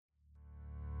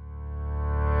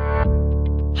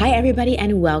Hi, everybody,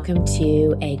 and welcome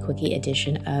to a quickie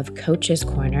edition of Coach's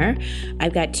Corner.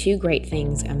 I've got two great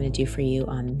things I'm going to do for you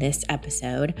on this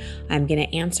episode. I'm going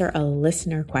to answer a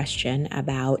listener question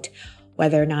about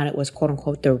whether or not it was quote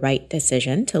unquote the right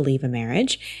decision to leave a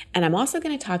marriage. And I'm also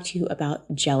going to talk to you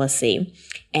about jealousy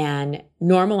and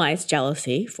normalize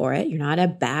jealousy for it. You're not a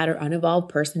bad or unevolved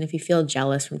person if you feel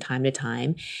jealous from time to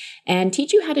time, and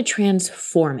teach you how to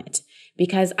transform it.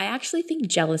 Because I actually think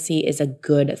jealousy is a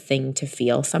good thing to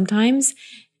feel sometimes,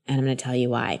 and I'm going to tell you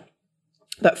why.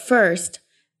 But first,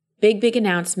 big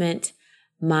announcement.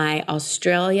 My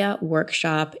Australia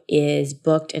workshop is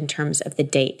booked in terms of the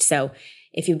date. So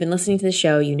if you've been listening to the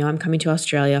show, you know I'm coming to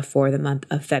Australia for the month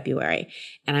of February,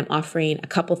 and I'm offering a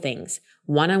couple things.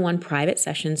 One-on-one private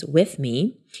sessions with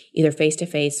me, either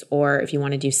face-to-face or if you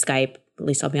want to do Skype, at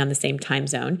least I'll be on the same time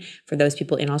zone for those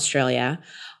people in Australia.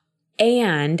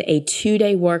 And a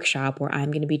 2-day workshop where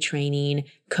I'm going to be training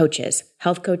coaches,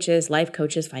 health coaches, life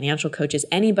coaches, financial coaches,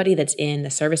 anybody that's in the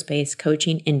service-based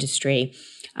coaching industry.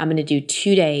 I'm going to do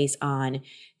 2 days on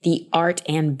the art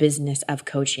and business of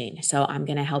coaching. So I'm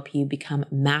going to help you become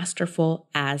masterful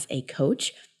as a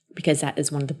coach, because that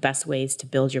is one of the best ways to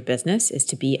build your business, is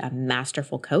to be a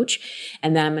masterful coach.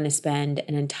 And then I'm going to spend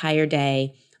an entire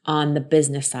day on the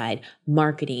business side,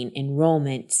 marketing,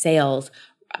 enrollment, sales,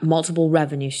 multiple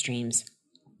revenue streams.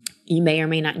 You may or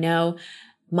may not know,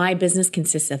 my business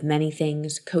consists of many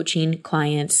things: coaching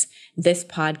clients, this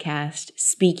podcast,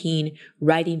 speaking,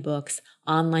 writing books,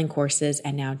 online courses,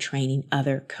 and now training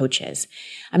other coaches.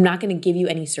 I'm not going to give you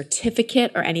any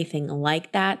certificate or anything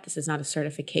like that. This is not a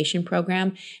certification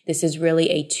program. This is really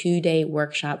a 2-day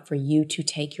workshop for you to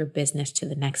take your business to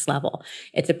the next level.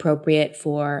 It's appropriate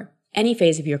for any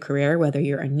phase of your career, whether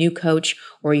you're a new coach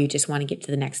or you just want to get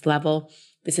to the next level.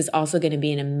 This is also going to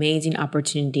be an amazing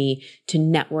opportunity to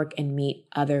network and meet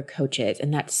other coaches.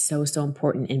 And that's so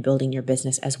important in building your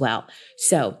business as well.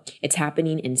 So it's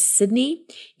happening in Sydney.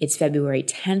 It's February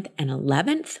 10th and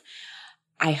 11th.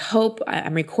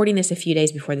 I'm recording this a few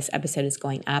days before this episode is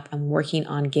going up. I'm working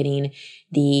on getting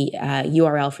the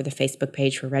URL for the Facebook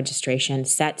page for registration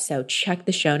set. So check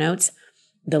the show notes.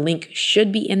 The link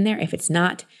should be in there. If it's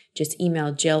not, just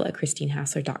email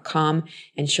Jill@ChristineHassler.com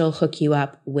and she'll hook you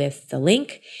up with the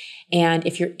link. And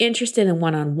if you're interested in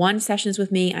one-on-one sessions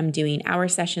with me, I'm doing hour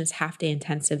sessions, half-day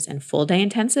intensives, and full-day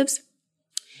intensives.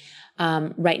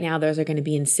 Right now, those are going to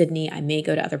be in Sydney. I may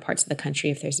go to other parts of the country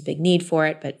if there's a big need for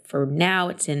it, but for now,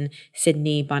 it's in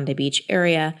Sydney, Bondi Beach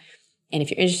area. And if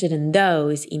you're interested in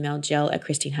those, email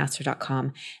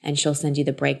Jill@ChristineHassler.com and she'll send you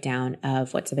the breakdown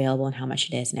of what's available and how much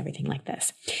it is and everything like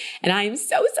this. And I am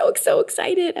so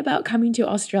excited about coming to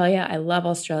Australia. I love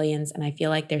Australians, and I feel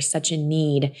like there's such a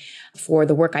need for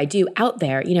the work I do out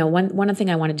there. You know, one thing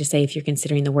I wanted to say, if you're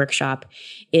considering the workshop,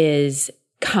 is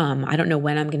come. I don't know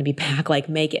when I'm going to be back. Like,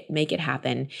 make it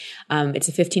happen. It's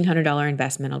a $1,500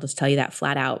 investment. I'll just tell you that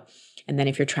flat out. And then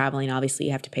if you're traveling, obviously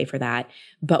you have to pay for that.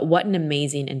 But what an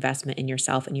amazing investment in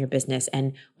yourself and your business.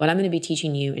 And what I'm going to be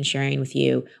teaching you and sharing with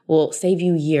you will save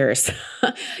you years.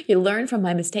 You learn from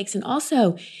my mistakes. And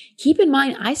also keep in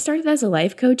mind, I started as a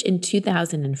life coach in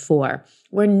 2004,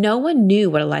 where no one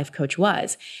knew what a life coach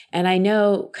was. And I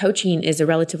know coaching is a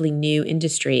relatively new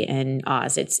industry in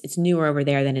Oz. It's newer over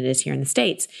there than it is here in the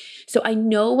States. So I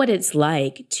know what it's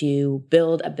like to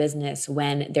build a business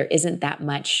when there isn't that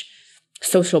much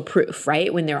social proof,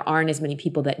 right? When there aren't as many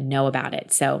people that know about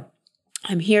it. So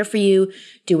I'm here for you.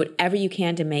 Do whatever you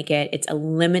can to make it. It's a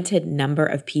limited number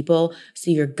of people,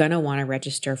 so you're going to want to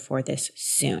register for this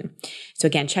soon. So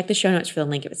again, check the show notes for the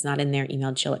link. If it's not in there,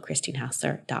 email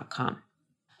Jill@ChristineHassler.com.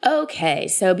 Okay,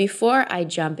 so before I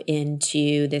jump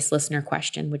into this listener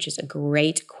question, which is a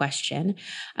great question,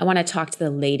 I want to talk to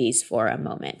the ladies for a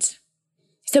moment.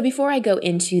 So before I go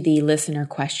into the listener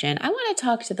question, I want to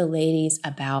talk to the ladies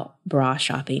about bra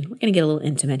shopping. We're going to get a little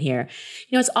intimate here.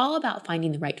 You know, it's all about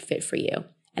finding the right fit for you.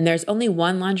 And there's only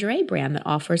one lingerie brand that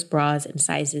offers bras in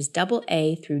sizes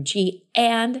AA through G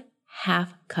and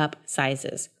half cup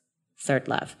sizes. Third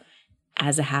Love.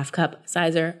 As a half cup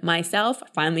sizer myself, I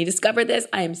finally discovered this.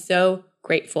 I am so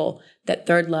grateful that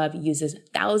Third Love uses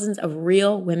thousands of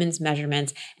real women's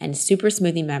measurements and super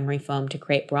smoothing memory foam to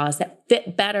create bras that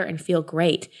fit better and feel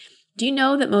great. Do you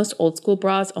know that most old school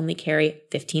bras only carry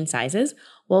 15 sizes?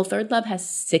 Well, Third Love has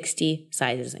 60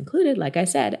 sizes included. Like I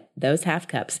said, those half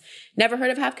cups. Never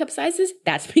heard of half cup sizes?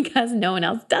 That's because no one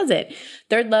else does it.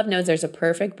 Third Love knows there's a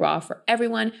perfect bra for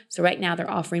everyone. So right now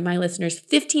they're offering my listeners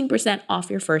 15% off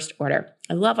your first order.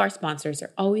 I love our sponsors.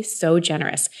 They're always so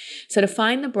generous. So to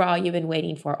find the bra you've been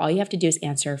waiting for, all you have to do is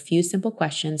answer a few simple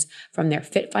questions from their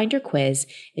Fit Finder quiz.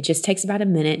 It just takes about a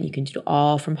minute and you can do it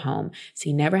all from home. So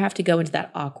you never have to go into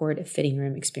that awkward fitting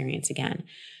room experience again.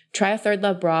 Try a Third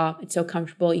Love bra. It's so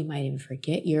comfortable, you might even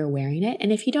forget you're wearing it.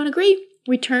 And if you don't agree,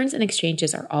 returns and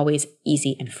exchanges are always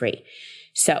easy and free.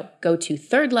 So go to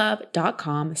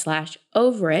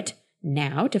thirdlove.com/overit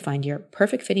now to find your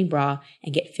perfect fitting bra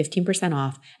and get 15%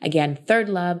 off. Again,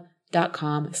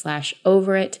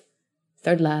 thirdlove.com/overit,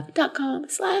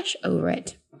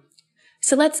 thirdlove.com/overit.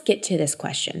 So let's get to this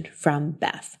question from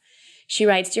Beth. She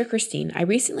writes, Dear Christine, I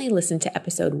recently listened to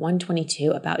episode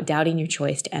 122 about doubting your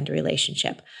choice to end a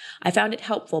relationship. I found it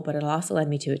helpful, but it also led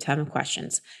me to a ton of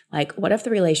questions. Like, what if the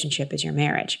relationship is your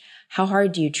marriage? How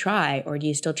hard do you try, or do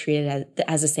you still treat it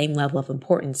as the same level of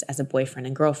importance as a boyfriend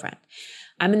and girlfriend?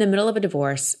 I'm in the middle of a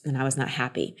divorce, and I was not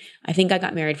happy. I think I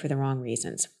got married for the wrong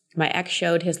reasons. My ex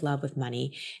showed his love with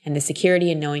money, and the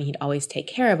security in knowing he'd always take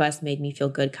care of us made me feel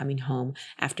good coming home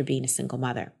after being a single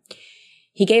mother.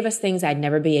 He gave us things I'd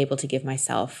never be able to give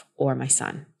myself or my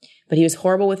son. But he was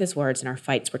horrible with his words and our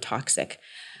fights were toxic.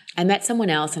 I met someone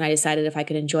else and I decided if I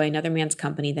could enjoy another man's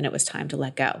company, then it was time to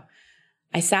let go.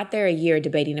 I sat there a year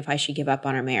debating if I should give up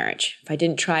on our marriage, if I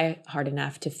didn't try hard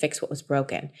enough to fix what was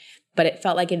broken. But it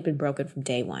felt like it had been broken from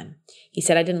day one. He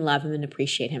said I didn't love him and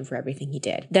appreciate him for everything he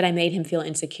did, that I made him feel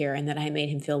insecure and that I made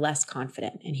him feel less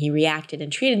confident. And he reacted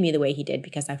and treated me the way he did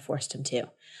because I forced him to.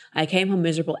 I came home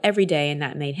miserable every day and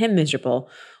that made him miserable.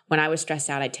 When I was stressed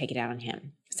out, I'd take it out on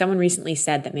him. Someone recently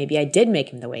said that maybe I did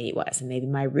make him the way he was and maybe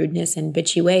my rudeness and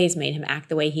bitchy ways made him act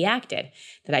the way he acted,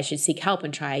 that I should seek help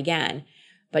and try again.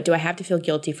 But do I have to feel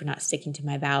guilty for not sticking to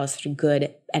my vows through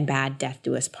good and bad death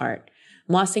do us part?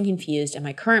 I'm lost and confused, and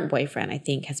my current boyfriend, I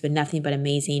think, has been nothing but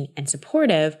amazing and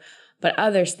supportive, but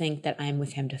others think that I'm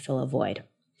with him to fill a void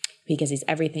because he's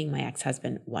everything my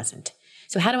ex-husband wasn't.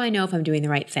 So how do I know if I'm doing the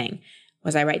right thing?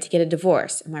 Was I right to get a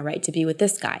divorce? Am I right to be with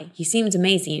this guy? He seems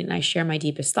amazing, and I share my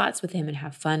deepest thoughts with him and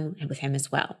have fun with him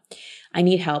as well. I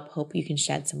need help. Hope you can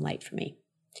shed some light for me.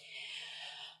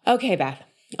 Okay, Beth,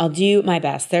 I'll do my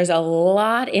best. There's a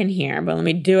lot in here, but let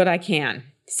me do what I can.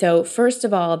 So first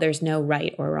of all, there's no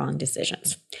right or wrong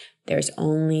decisions. There's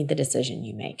only the decision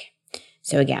you make.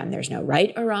 So again, there's no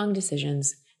right or wrong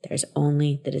decisions. There's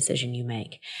only the decision you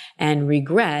make. And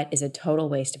regret is a total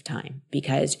waste of time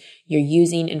because you're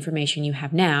using information you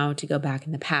have now to go back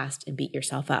in the past and beat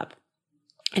yourself up.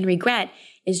 And regret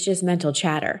is just mental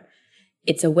chatter.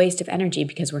 It's a waste of energy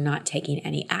because we're not taking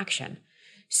any action.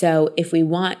 So if we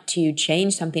want to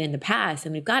change something in the past,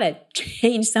 then we've got to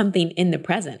change something in the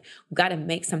present. We've got to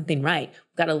make something right.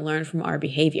 We've got to learn from our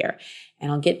behavior.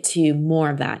 And I'll get to more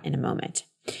of that in a moment.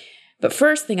 But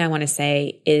first thing I want to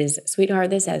say is, sweetheart,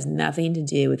 this has nothing to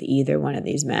do with either one of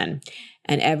these men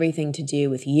and everything to do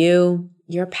with you,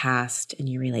 your past, and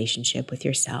your relationship with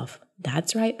yourself.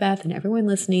 That's right, Beth, and everyone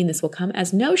listening, this will come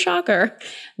as no shocker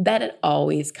that it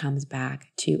always comes back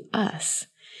to us.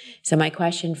 So my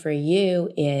question for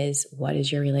you is, what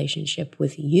is your relationship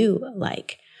with you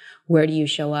like? Where do you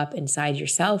show up inside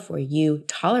yourself where you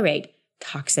tolerate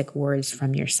toxic words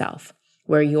from yourself,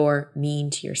 where you're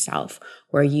mean to yourself,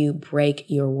 where you break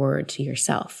your word to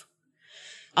yourself?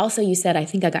 Also, you said, I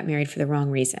think I got married for the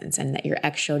wrong reasons and that your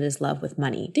ex showed his love with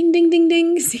money. Ding, ding, ding,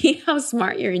 ding. See how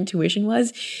smart your intuition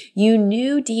was? You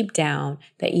knew deep down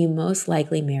that you most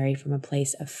likely married from a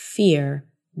place of fear,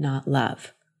 not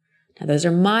love. Now, those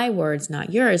are my words,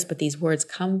 not yours, but these words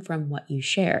come from what you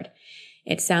shared.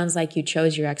 It sounds like you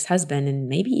chose your ex-husband and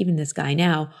maybe even this guy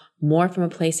now more from a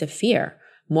place of fear,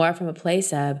 more from a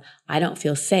place of, I don't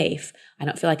feel safe. I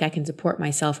don't feel like I can support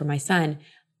myself or my son.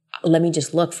 Let me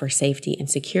just look for safety and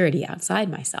security outside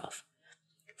myself.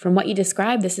 From what you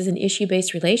described, this is an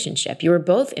issue-based relationship. You were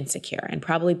both insecure and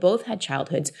probably both had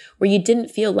childhoods where you didn't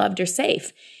feel loved or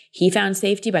safe. He found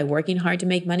safety by working hard to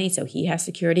make money so he has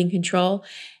security and control.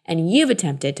 And you've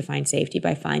attempted to find safety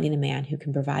by finding a man who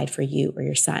can provide for you or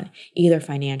your son, either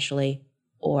financially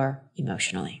or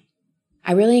emotionally.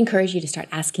 I really encourage you to start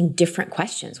asking different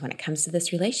questions when it comes to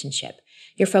this relationship.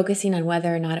 You're focusing on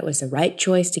whether or not it was the right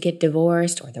choice to get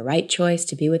divorced or the right choice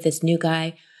to be with this new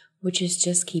guy, which is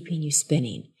just keeping you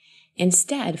spinning.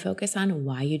 Instead, focus on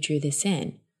why you drew this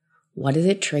in. What is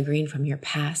it triggering from your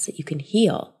past that you can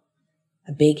heal?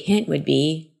 A big hint would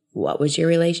be, what was your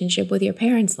relationship with your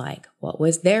parents like? What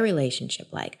was their relationship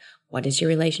like? What has your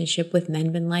relationship with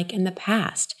men been like in the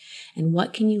past? And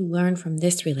what can you learn from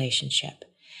this relationship?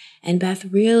 And Beth,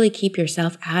 really keep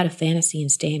yourself out of fantasy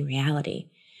and stay in reality.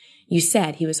 You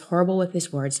said he was horrible with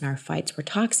his words and our fights were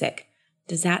toxic.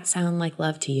 Does that sound like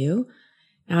love to you?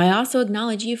 Now, I also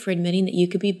acknowledge you for admitting that you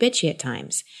could be bitchy at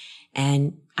times.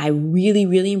 And I really,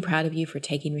 really am proud of you for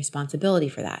taking responsibility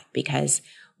for that, because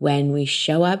when we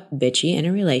show up bitchy in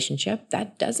a relationship,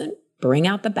 that doesn't bring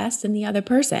out the best in the other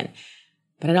person.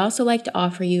 But I'd also like to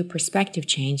offer you perspective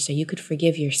change so you could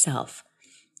forgive yourself.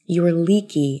 You were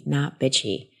leaky, not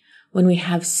bitchy. When we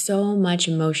have so much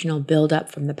emotional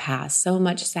buildup from the past, so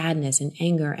much sadness and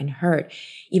anger and hurt,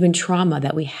 even trauma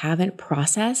that we haven't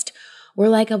processed, we're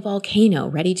like a volcano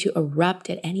ready to erupt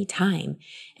at any time.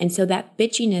 And so that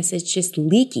bitchiness is just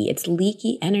leaky. It's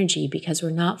leaky energy because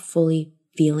we're not fully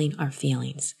feeling our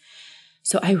feelings.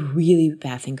 So I really,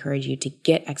 Beth, encourage you to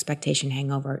get Expectation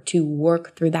Hangover, to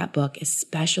work through that book,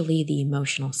 especially the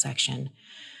emotional section.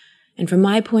 And from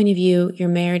my point of view, your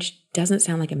marriage doesn't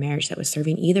sound like a marriage that was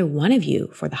serving either one of you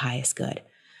for the highest good.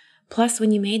 Plus,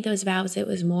 when you made those vows, it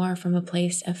was more from a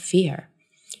place of fear.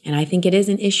 And I think it is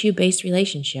an issue-based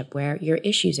relationship where your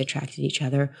issues attracted each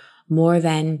other more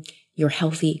than your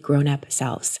healthy grown-up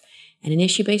selves. And in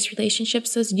issue-based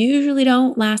relationships, those usually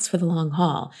don't last for the long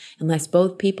haul unless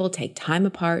both people take time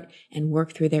apart and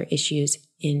work through their issues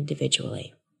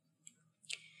individually.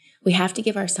 We have to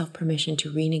give ourselves permission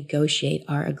to renegotiate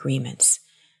our agreements,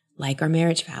 like our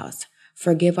marriage vows,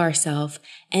 forgive ourselves,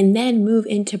 and then move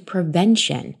into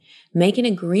prevention. Make an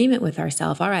agreement with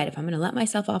ourselves. All right, if I'm going to let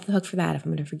myself off the hook for that, if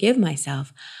I'm going to forgive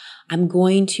myself, I'm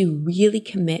going to really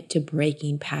commit to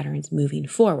breaking patterns moving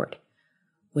forward.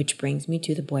 Which brings me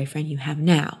to the boyfriend you have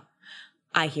now.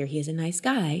 I hear he is a nice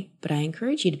guy, but I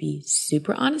encourage you to be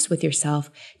super honest with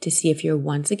yourself to see if you're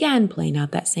once again playing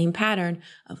out that same pattern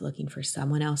of looking for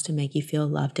someone else to make you feel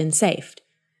loved and safe.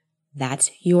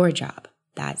 That's your job.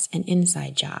 That's an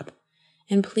inside job.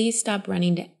 And please stop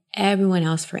running to everyone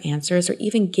else for answers or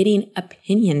even getting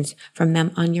opinions from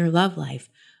them on your love life.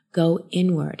 Go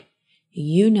inward.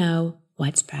 You know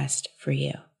what's best for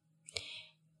you.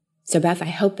 So Beth, I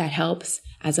hope that helps.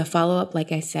 As a follow-up,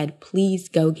 like I said, please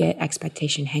go get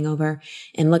Expectation Hangover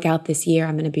and look out this year.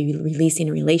 I'm going to be releasing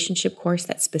a relationship course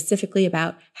that's specifically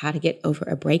about how to get over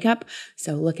a breakup.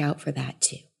 So look out for that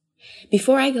too.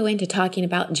 Before I go into talking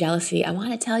about jealousy, I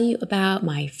want to tell you about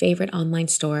my favorite online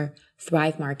store,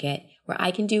 Thrive Market, where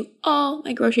I can do all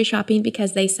my grocery shopping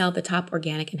because they sell the top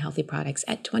organic and healthy products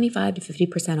at 25 to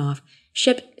 50% off,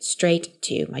 shipped straight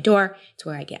to my door. It's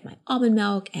where I get my almond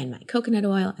milk and my coconut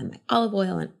oil and my olive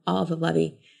oil and all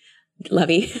the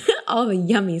all the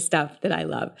yummy stuff that I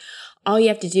love. All you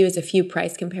have to do is a few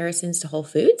price comparisons to Whole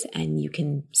Foods, and you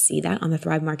can see that on the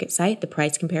Thrive Market site, the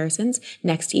price comparisons.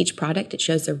 Next to each product, it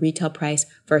shows the retail price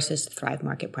versus the Thrive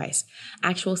Market price.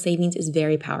 Actual savings is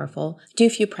very powerful. Do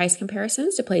a few price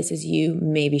comparisons to places you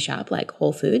maybe shop, like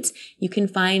Whole Foods. You can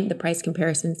find the price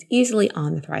comparisons easily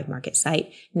on the Thrive Market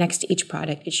site. Next to each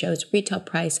product, it shows retail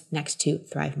price next to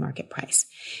Thrive Market price.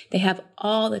 They have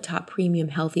all the top premium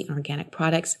healthy and organic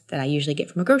products that I usually get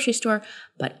from a grocery store,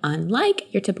 but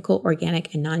unlike your typical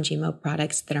organic and non-GMO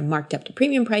products that are marked up to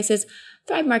premium prices,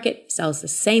 Thrive Market sells the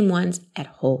same ones at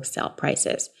wholesale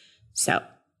prices. So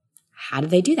how do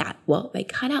they do that? Well, they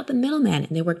cut out the middleman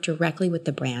and they work directly with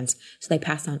the brands. So they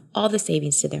pass on all the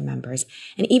savings to their members.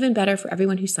 And even better, for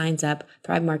everyone who signs up,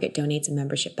 Thrive Market donates a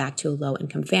membership back to a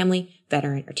low-income family,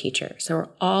 veteran, or teacher. So we're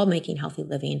all making healthy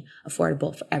living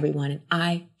affordable for everyone. And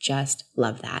I just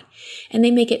love that. And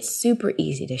they make it super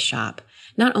easy to shop.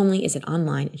 Not only is it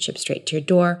online and shipped straight to your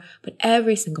door, but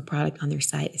every single product on their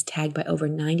site is tagged by over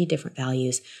 90 different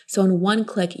values. So in one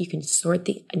click, you can sort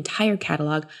the entire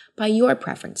catalog by your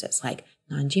preferences, like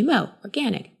non-GMO,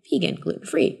 organic, vegan,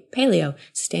 gluten-free, paleo,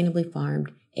 sustainably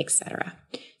farmed, etc.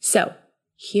 So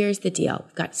here's the deal.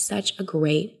 We've got such a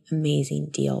great, amazing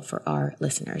deal for our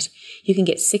listeners. You can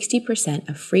get 60%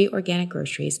 of free organic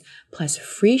groceries plus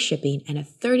free shipping and a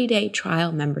 30-day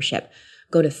trial membership.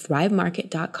 Go to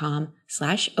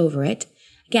thrivemarket.com/overit.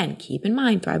 Again, keep in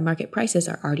mind, Thrive Market prices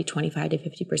are already 25 to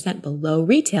 50% below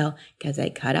retail because they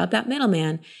cut out that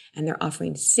middleman, and they're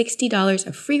offering $60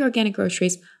 of free organic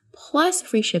groceries plus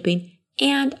free shipping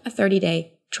and a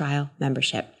 30-day trial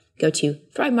membership. Go to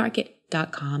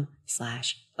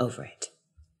thrivemarket.com/overit.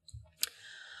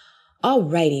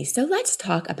 Alrighty, so let's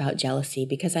talk about jealousy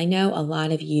because I know a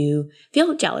lot of you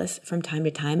feel jealous from time to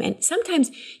time, and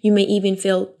sometimes you may even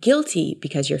feel guilty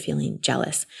because you're feeling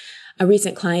jealous. A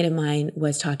recent client of mine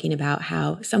was talking about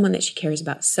how someone that she cares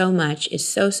about so much is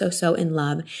so in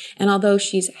love. And although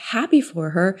she's happy for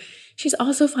her, she's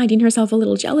also finding herself a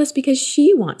little jealous because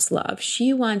she wants love.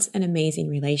 She wants an amazing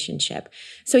relationship.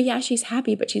 So yeah, she's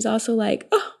happy, but she's also like,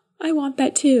 oh, I want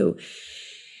that too.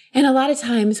 And a lot of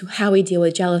times how we deal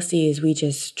with jealousy is we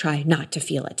just try not to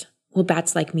feel it. Well,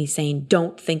 that's like me saying,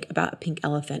 don't think about a pink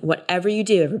elephant. Whatever you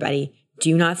do, everybody,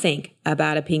 do not think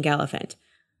about a pink elephant.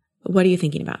 What are you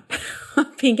thinking about? A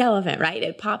pink elephant, right?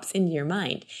 It pops into your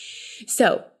mind.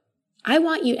 So I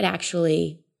want you to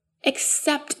actually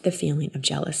accept the feeling of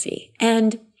jealousy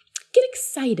and get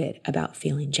excited about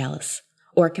feeling jealous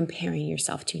or comparing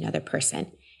yourself to another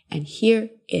person. And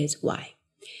here is why.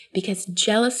 Because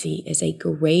jealousy is a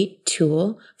great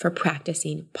tool for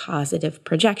practicing positive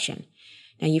projection.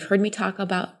 Now, you've heard me talk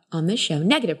about on this show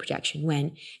negative projection,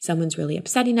 when someone's really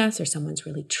upsetting us or someone's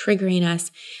really triggering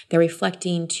us. They're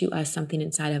reflecting to us something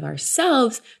inside of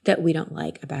ourselves that we don't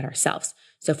like about ourselves.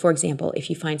 So, for example, if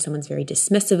you find someone's very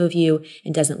dismissive of you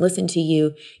and doesn't listen to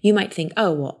you, you might think,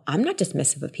 oh, well, I'm not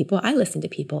dismissive of people. I listen to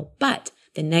people. But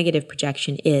the negative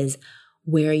projection is,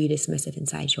 where are you dismissive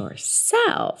inside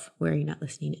yourself? Where are you not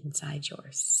listening inside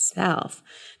yourself?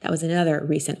 That was another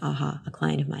recent aha a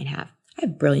client of mine have. I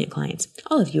have brilliant clients.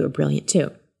 All of you are brilliant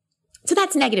too. So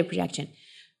that's negative projection.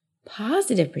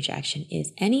 Positive projection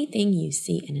is anything you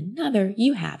see in another,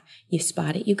 you have. You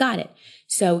spot it, you got it.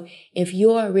 So if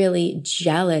you're really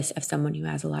jealous of someone who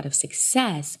has a lot of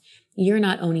success, you're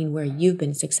not owning where you've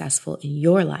been successful in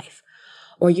your life,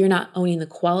 or you're not owning the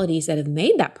qualities that have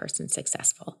made that person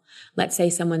successful. Let's say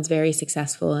someone's very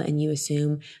successful and you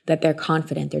assume that they're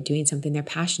confident, they're doing something they're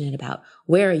passionate about.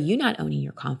 Where are you not owning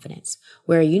your confidence?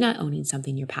 Where are you not owning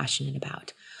something you're passionate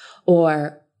about?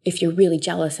 Or if you're really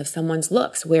jealous of someone's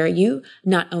looks, where are you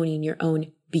not owning your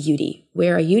own beauty?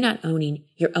 Where are you not owning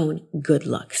your own good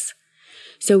looks?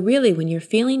 So really, when you're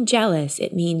feeling jealous,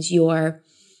 it means you're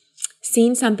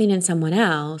seeing something in someone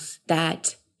else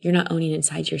that you're not owning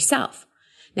inside yourself.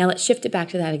 Now let's shift it back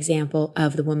to that example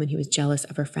of the woman who was jealous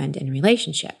of her friend in a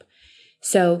relationship.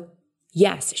 So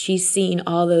yes, she's seeing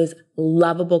all those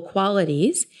lovable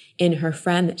qualities in her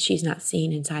friend that she's not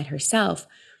seeing inside herself.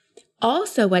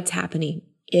 Also, what's happening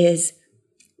is,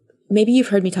 maybe you've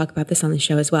heard me talk about this on the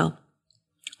show as well,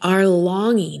 our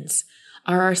longings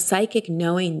are our psychic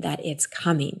knowing that it's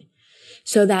coming.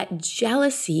 So that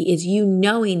jealousy is you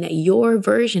knowing that your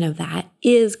version of that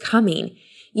is coming.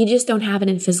 You just don't have it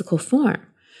in physical form.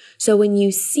 So when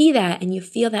you see that and you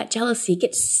feel that jealousy,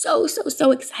 get so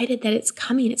excited that it's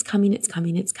coming, it's coming, it's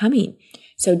coming, it's coming.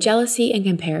 So jealousy and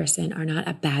comparison are not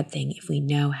a bad thing if we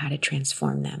know how to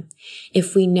transform them.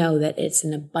 If we know that it's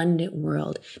an abundant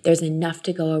world, there's enough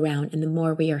to go around, and the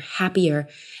more we are happier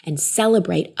and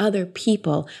celebrate other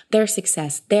people, their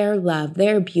success, their love,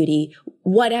 their beauty,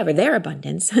 whatever, their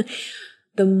abundance,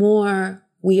 the more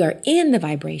we are in the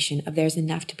vibration of there's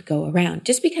enough to go around.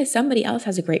 Just because somebody else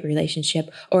has a great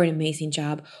relationship or an amazing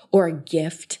job or a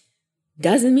gift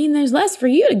doesn't mean there's less for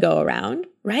you to go around,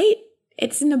 right?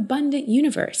 It's an abundant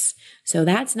universe. So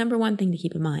that's number one thing to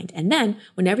keep in mind. And then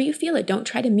whenever you feel it, don't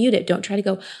try to mute it. Don't try to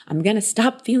go, I'm going to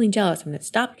stop feeling jealous. I'm going to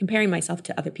stop comparing myself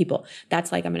to other people.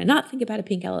 That's like, I'm going to not think about a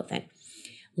pink elephant.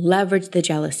 Leverage the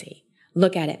jealousy.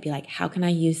 Look at it. Be like, how can I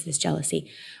use this jealousy?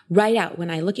 Write out,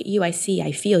 when I look at you, I see,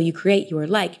 I feel, you create, you are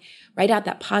like. Write out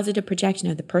that positive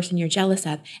projection of the person you're jealous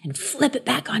of and flip it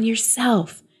back on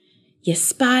yourself. You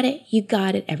spot it, you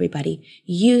got it, everybody.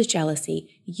 Use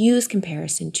jealousy, use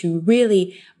comparison to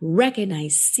really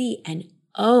recognize, see, and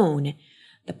own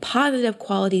the positive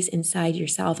qualities inside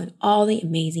yourself and all the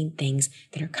amazing things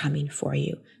that are coming for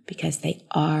you, because they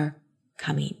are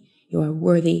coming. You are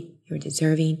worthy, you're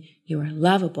deserving, you are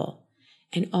lovable,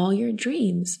 and all your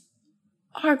dreams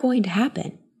are going to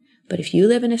happen. But if you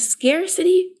live in a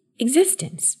scarcity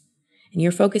existence and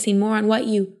you're focusing more on what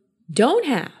you don't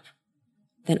have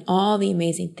than all the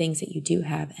amazing things that you do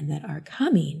have and that are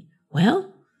coming,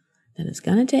 well, then it's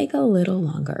going to take a little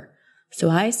longer. So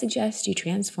I suggest you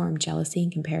transform jealousy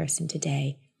and comparison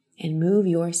today and move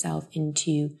yourself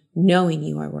into knowing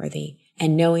you are worthy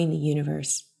and knowing the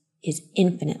universe is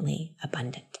infinitely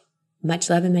abundant.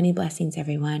 Much love and many blessings,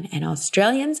 everyone. And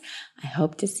Australians, I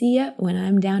hope to see you when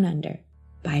I'm down under.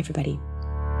 Bye, everybody.